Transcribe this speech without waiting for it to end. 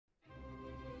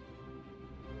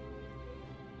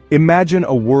Imagine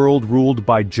a world ruled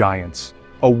by giants.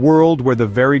 A world where the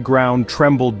very ground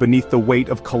trembled beneath the weight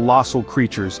of colossal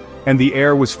creatures, and the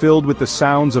air was filled with the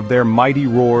sounds of their mighty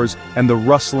roars and the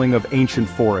rustling of ancient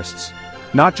forests.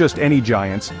 Not just any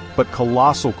giants, but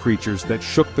colossal creatures that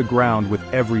shook the ground with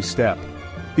every step.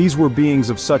 These were beings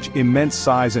of such immense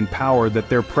size and power that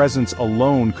their presence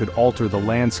alone could alter the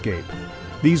landscape.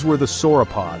 These were the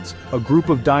sauropods, a group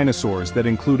of dinosaurs that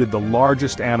included the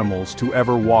largest animals to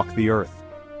ever walk the earth.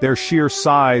 Their sheer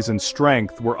size and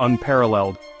strength were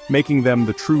unparalleled, making them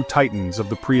the true titans of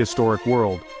the prehistoric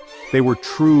world. They were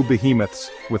true behemoths,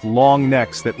 with long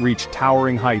necks that reached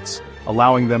towering heights,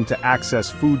 allowing them to access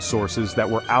food sources that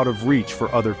were out of reach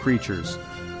for other creatures.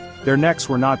 Their necks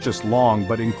were not just long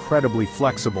but incredibly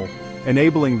flexible,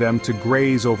 enabling them to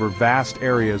graze over vast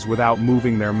areas without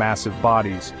moving their massive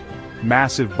bodies.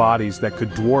 Massive bodies that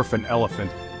could dwarf an elephant,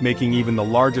 making even the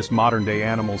largest modern-day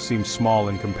animals seem small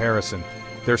in comparison.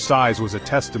 Their size was a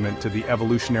testament to the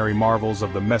evolutionary marvels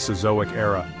of the Mesozoic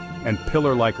era, and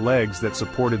pillar-like legs that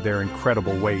supported their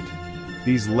incredible weight.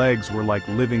 These legs were like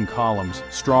living columns,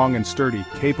 strong and sturdy,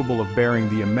 capable of bearing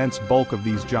the immense bulk of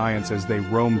these giants as they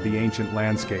roamed the ancient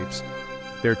landscapes.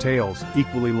 Their tails,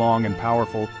 equally long and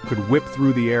powerful, could whip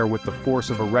through the air with the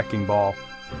force of a wrecking ball.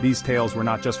 These tails were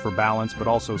not just for balance but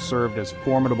also served as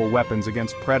formidable weapons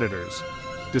against predators.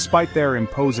 Despite their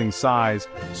imposing size,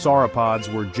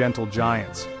 sauropods were gentle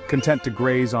giants, content to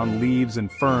graze on leaves and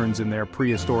ferns in their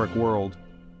prehistoric world.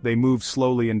 They moved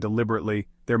slowly and deliberately,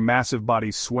 their massive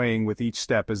bodies swaying with each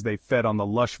step as they fed on the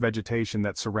lush vegetation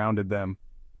that surrounded them.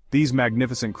 These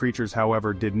magnificent creatures,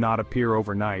 however, did not appear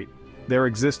overnight. Their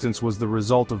existence was the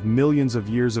result of millions of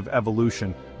years of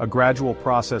evolution, a gradual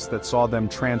process that saw them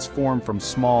transform from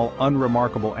small,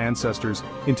 unremarkable ancestors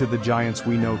into the giants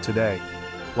we know today.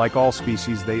 Like all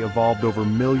species, they evolved over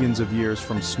millions of years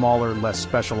from smaller, less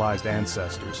specialized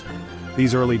ancestors.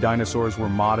 These early dinosaurs were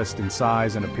modest in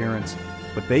size and appearance,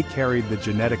 but they carried the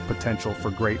genetic potential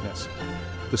for greatness.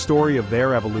 The story of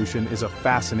their evolution is a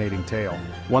fascinating tale,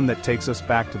 one that takes us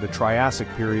back to the Triassic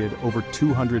period over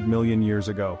 200 million years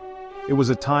ago. It was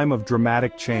a time of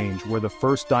dramatic change where the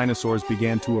first dinosaurs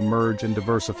began to emerge and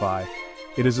diversify.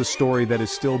 It is a story that is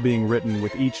still being written,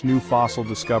 with each new fossil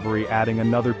discovery adding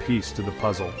another piece to the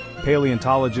puzzle.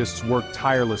 Paleontologists work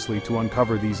tirelessly to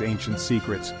uncover these ancient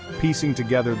secrets, piecing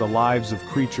together the lives of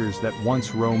creatures that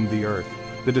once roamed the earth.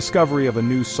 The discovery of a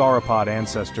new sauropod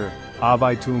ancestor,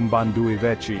 Ahvaytum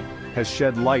bahndooiveche, has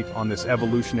shed light on this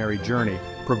evolutionary journey,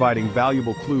 providing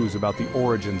valuable clues about the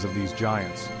origins of these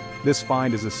giants. This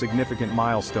find is a significant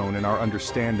milestone in our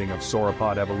understanding of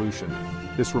sauropod evolution.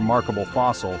 This remarkable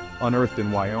fossil, unearthed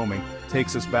in Wyoming,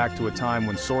 takes us back to a time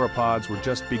when sauropods were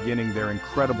just beginning their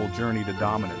incredible journey to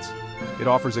dominance. It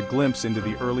offers a glimpse into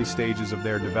the early stages of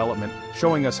their development,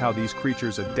 showing us how these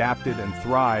creatures adapted and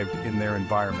thrived in their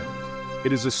environment.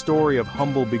 It is a story of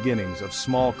humble beginnings, of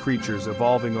small creatures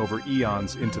evolving over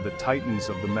eons into the titans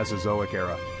of the Mesozoic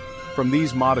era. From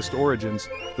these modest origins,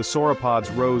 the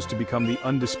sauropods rose to become the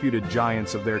undisputed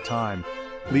giants of their time,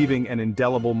 leaving an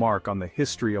indelible mark on the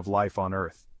history of life on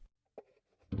Earth.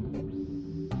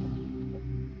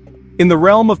 In the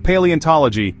realm of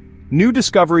paleontology, new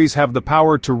discoveries have the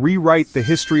power to rewrite the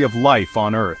history of life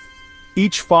on Earth.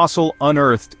 Each fossil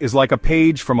unearthed is like a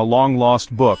page from a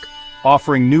long-lost book,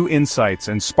 offering new insights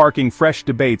and sparking fresh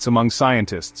debates among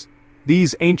scientists.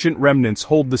 These ancient remnants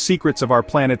hold the secrets of our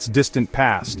planet's distant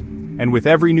past, and with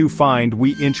every new find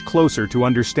we inch closer to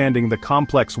understanding the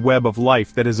complex web of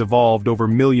life that has evolved over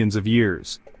millions of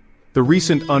years. The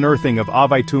recent unearthing of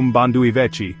Ahvaytum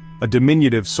bahndooiveche, a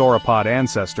diminutive sauropod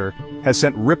ancestor, has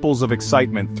sent ripples of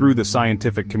excitement through the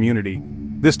scientific community.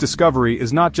 This discovery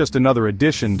is not just another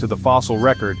addition to the fossil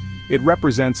record, it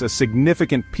represents a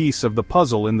significant piece of the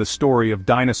puzzle in the story of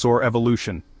dinosaur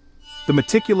evolution. The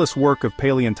meticulous work of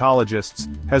paleontologists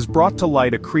has brought to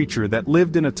light a creature that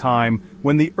lived in a time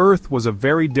when the Earth was a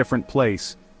very different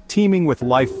place, teeming with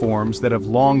life forms that have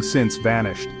long since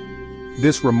vanished.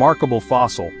 This remarkable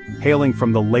fossil, hailing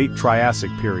from the late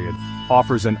Triassic period,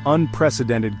 offers an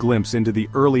unprecedented glimpse into the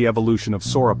early evolution of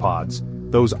sauropods,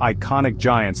 those iconic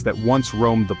giants that once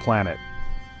roamed the planet.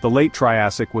 The late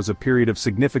Triassic was a period of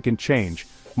significant change,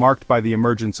 marked by the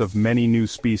emergence of many new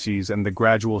species and the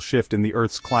gradual shift in the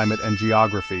Earth's climate and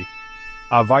geography.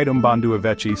 Ahvaytum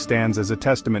bahndooiveche stands as a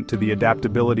testament to the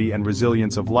adaptability and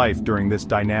resilience of life during this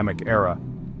dynamic era.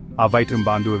 Ahvaytum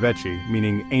bahndooiveche,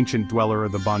 meaning ancient dweller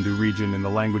of the Bandoo region in the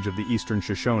language of the Eastern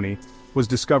Shoshone, was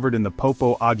discovered in the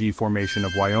Popo Agie Formation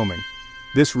of Wyoming.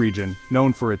 This region,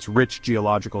 known for its rich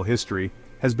geological history,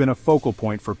 has been a focal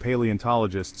point for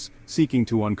paleontologists seeking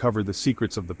to uncover the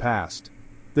secrets of the past.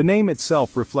 The name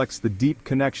itself reflects the deep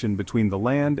connection between the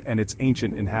land and its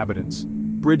ancient inhabitants,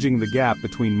 bridging the gap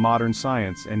between modern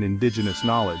science and indigenous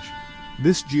knowledge.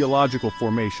 This geological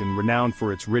formation, renowned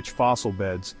for its rich fossil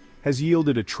beds, has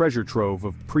yielded a treasure trove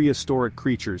of prehistoric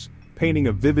creatures, painting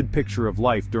a vivid picture of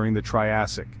life during the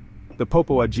Triassic. The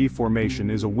Popoaji Formation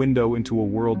is a window into a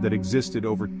world that existed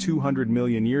over 200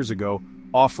 million years ago,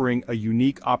 offering a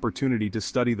unique opportunity to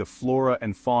study the flora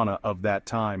and fauna of that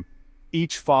time.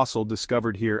 Each fossil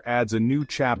discovered here adds a new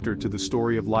chapter to the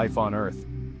story of life on Earth,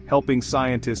 helping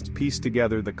scientists piece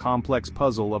together the complex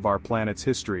puzzle of our planet's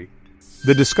history.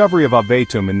 The discovery of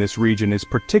Ahvaytum in this region is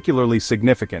particularly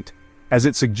significant, as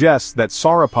it suggests that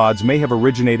sauropods may have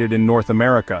originated in North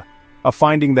America, a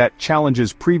finding that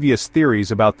challenges previous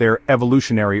theories about their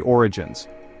evolutionary origins.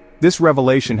 This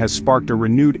revelation has sparked a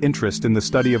renewed interest in the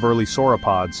study of early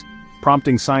sauropods,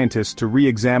 prompting scientists to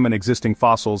re-examine existing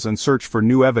fossils and search for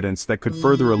new evidence that could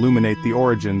further illuminate the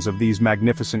origins of these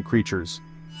magnificent creatures.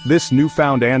 This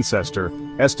newfound ancestor,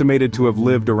 estimated to have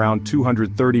lived around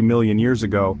 230 million years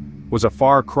ago, was a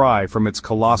far cry from its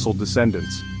colossal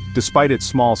descendants. Despite its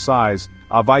small size,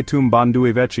 Ahvaytum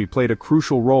bahndooiveche played a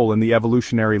crucial role in the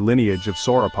evolutionary lineage of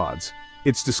sauropods.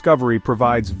 Its discovery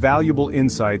provides valuable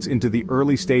insights into the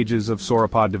early stages of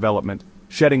sauropod development,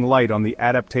 shedding light on the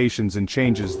adaptations and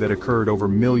changes that occurred over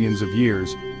millions of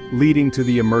years, leading to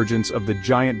the emergence of the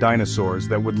giant dinosaurs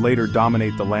that would later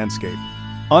dominate the landscape.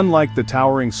 Unlike the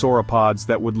towering sauropods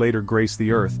that would later grace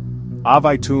the Earth,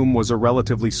 Ahvaytum was a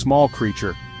relatively small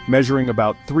creature, measuring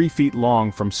about 3 feet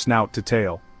long from snout to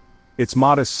tail. Its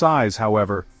modest size,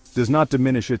 however, does not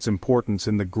diminish its importance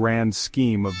in the grand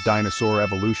scheme of dinosaur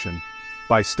evolution.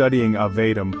 By studying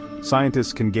Ahvaytum,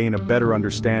 scientists can gain a better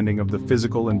understanding of the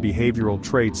physical and behavioral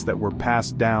traits that were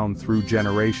passed down through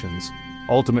generations,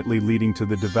 ultimately leading to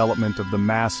the development of the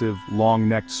massive,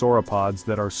 long-necked sauropods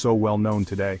that are so well known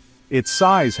today. Its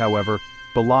size, however,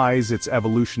 belies its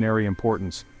evolutionary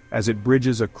importance, as it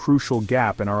bridges a crucial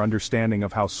gap in our understanding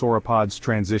of how sauropods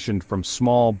transitioned from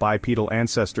small bipedal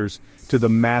ancestors to the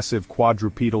massive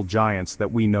quadrupedal giants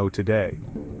that we know today.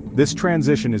 This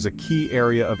transition is a key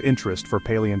area of interest for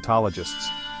paleontologists,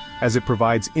 as it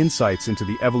provides insights into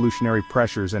the evolutionary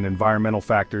pressures and environmental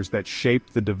factors that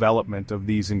shaped the development of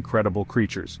these incredible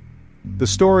creatures. The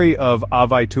story of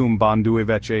Ahvaytum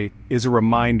bahndooiveche is a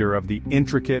reminder of the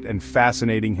intricate and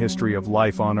fascinating history of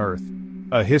life on Earth,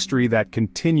 a history that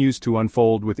continues to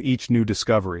unfold with each new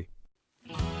discovery.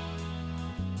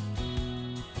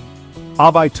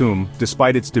 Ahvaytum,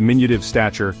 despite its diminutive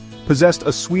stature, possessed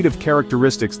a suite of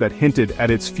characteristics that hinted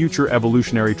at its future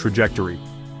evolutionary trajectory.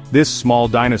 This small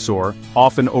dinosaur,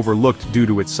 often overlooked due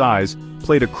to its size,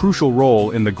 played a crucial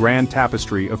role in the grand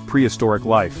tapestry of prehistoric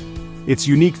life. Its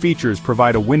unique features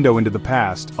provide a window into the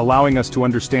past, allowing us to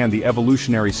understand the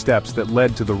evolutionary steps that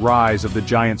led to the rise of the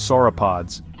giant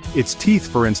sauropods. Its teeth,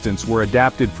 for instance, were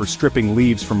adapted for stripping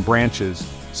leaves from branches,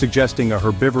 suggesting a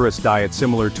herbivorous diet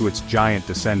similar to its giant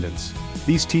descendants.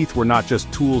 These teeth were not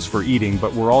just tools for eating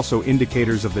but were also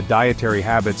indicators of the dietary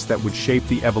habits that would shape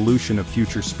the evolution of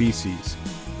future species.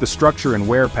 The structure and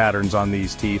wear patterns on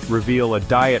these teeth reveal a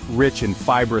diet rich in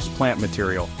fibrous plant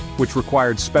material, which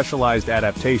required specialized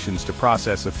adaptations to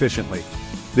process efficiently.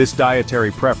 This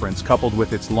dietary preference, coupled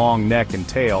with its long neck and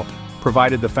tail,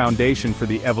 provided the foundation for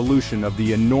the evolution of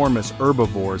the enormous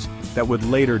herbivores that would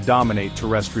later dominate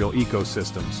terrestrial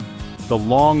ecosystems. The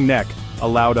long neck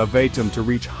allowed Ahvaytum to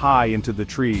reach high into the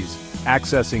trees,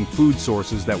 accessing food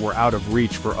sources that were out of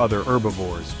reach for other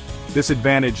herbivores. This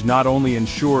advantage not only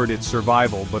ensured its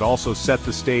survival but also set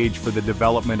the stage for the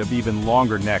development of even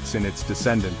longer necks in its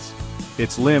descendants.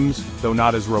 Its limbs, though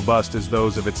not as robust as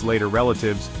those of its later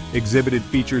relatives, exhibited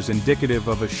features indicative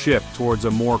of a shift towards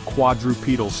a more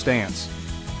quadrupedal stance.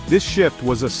 This shift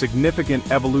was a significant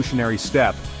evolutionary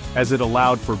step, as it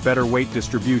allowed for better weight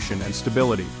distribution and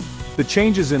stability. The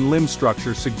changes in limb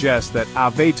structure suggest that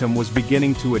Ahvaytum was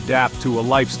beginning to adapt to a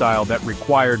lifestyle that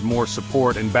required more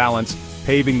support and balance,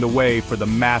 paving the way for the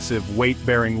massive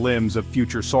weight-bearing limbs of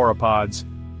future sauropods.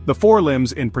 The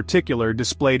forelimbs in particular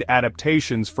displayed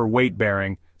adaptations for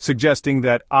weight-bearing, suggesting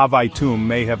that Ahvaytum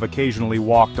may have occasionally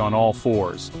walked on all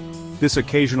fours. This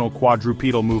occasional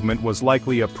quadrupedal movement was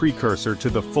likely a precursor to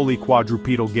the fully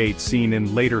quadrupedal gait seen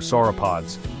in later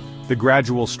sauropods. The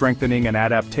gradual strengthening and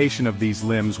adaptation of these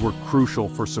limbs were crucial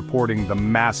for supporting the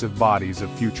massive bodies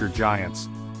of future giants.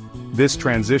 This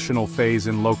transitional phase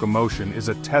in locomotion is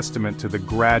a testament to the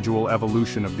gradual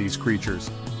evolution of these creatures,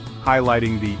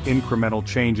 highlighting the incremental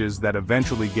changes that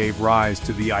eventually gave rise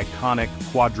to the iconic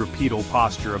quadrupedal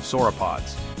posture of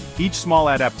sauropods. Each small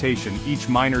adaptation, each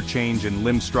minor change in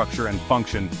limb structure and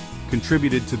function,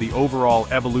 contributed to the overall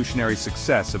evolutionary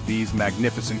success of these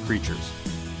magnificent creatures.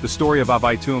 The story of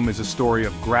Ahvaytum is a story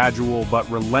of gradual but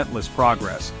relentless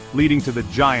progress, leading to the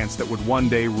giants that would one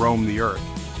day roam the Earth.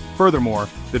 Furthermore,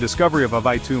 the discovery of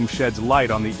Ahvaytum sheds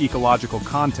light on the ecological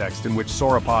context in which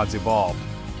sauropods evolved.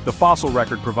 The fossil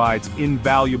record provides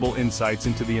invaluable insights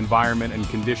into the environment and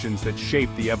conditions that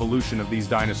shaped the evolution of these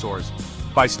dinosaurs.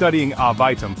 By studying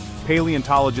Ahvaytum,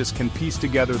 paleontologists can piece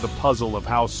together the puzzle of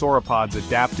how sauropods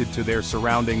adapted to their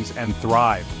surroundings and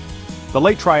thrived. The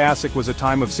late Triassic was a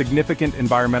time of significant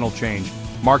environmental change,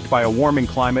 marked by a warming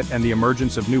climate and the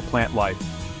emergence of new plant life.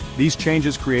 These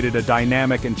changes created a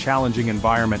dynamic and challenging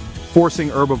environment, forcing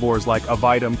herbivores like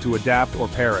Ahvaytum to adapt or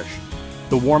perish.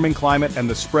 The warming climate and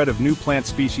the spread of new plant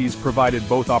species provided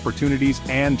both opportunities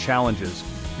and challenges,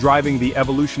 driving the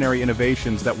evolutionary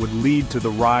innovations that would lead to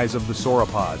the rise of the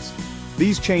sauropods.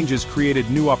 These changes created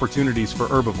new opportunities for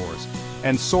herbivores,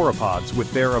 and sauropods,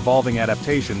 with their evolving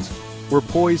adaptations, were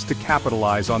poised to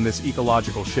capitalize on this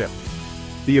ecological shift.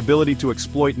 The ability to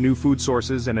exploit new food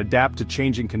sources and adapt to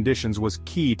changing conditions was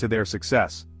key to their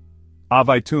success.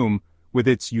 Ahvaytum, with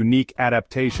its unique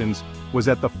adaptations, was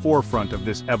at the forefront of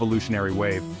this evolutionary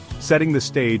wave, setting the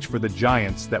stage for the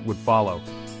giants that would follow.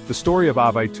 The story of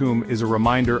Ahvaytum is a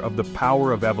reminder of the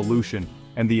power of evolution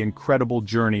and the incredible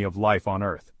journey of life on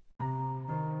Earth.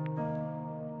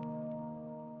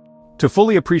 To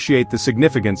fully appreciate the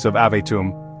significance of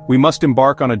Ahvaytum, we must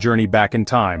embark on a journey back in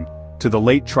time, to the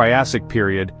late Triassic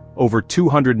period, over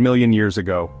 200 million years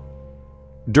ago.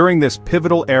 During this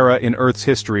pivotal era in Earth's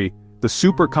history, the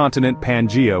supercontinent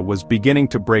Pangaea was beginning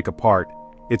to break apart,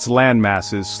 its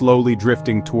landmasses slowly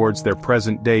drifting towards their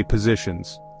present-day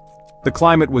positions. The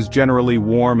climate was generally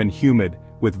warm and humid,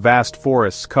 with vast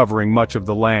forests covering much of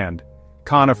the land.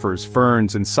 Conifers,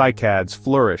 ferns, and cycads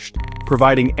flourished,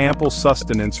 providing ample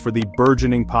sustenance for the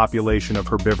burgeoning population of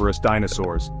herbivorous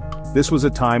dinosaurs. This was a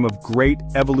time of great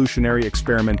evolutionary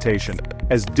experimentation,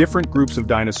 as different groups of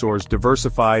dinosaurs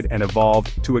diversified and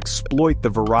evolved to exploit the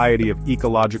variety of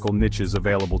ecological niches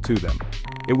available to them.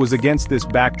 It was against this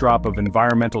backdrop of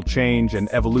environmental change and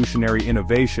evolutionary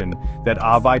innovation that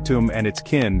Ahvaytum and its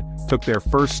kin took their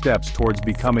first steps towards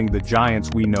becoming the giants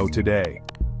we know today.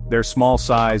 Their small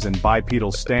size and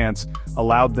bipedal stance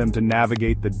allowed them to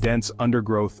navigate the dense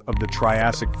undergrowth of the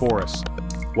Triassic forests,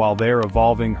 while their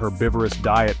evolving herbivorous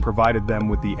diet provided them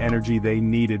with the energy they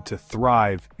needed to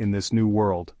thrive in this new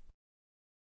world.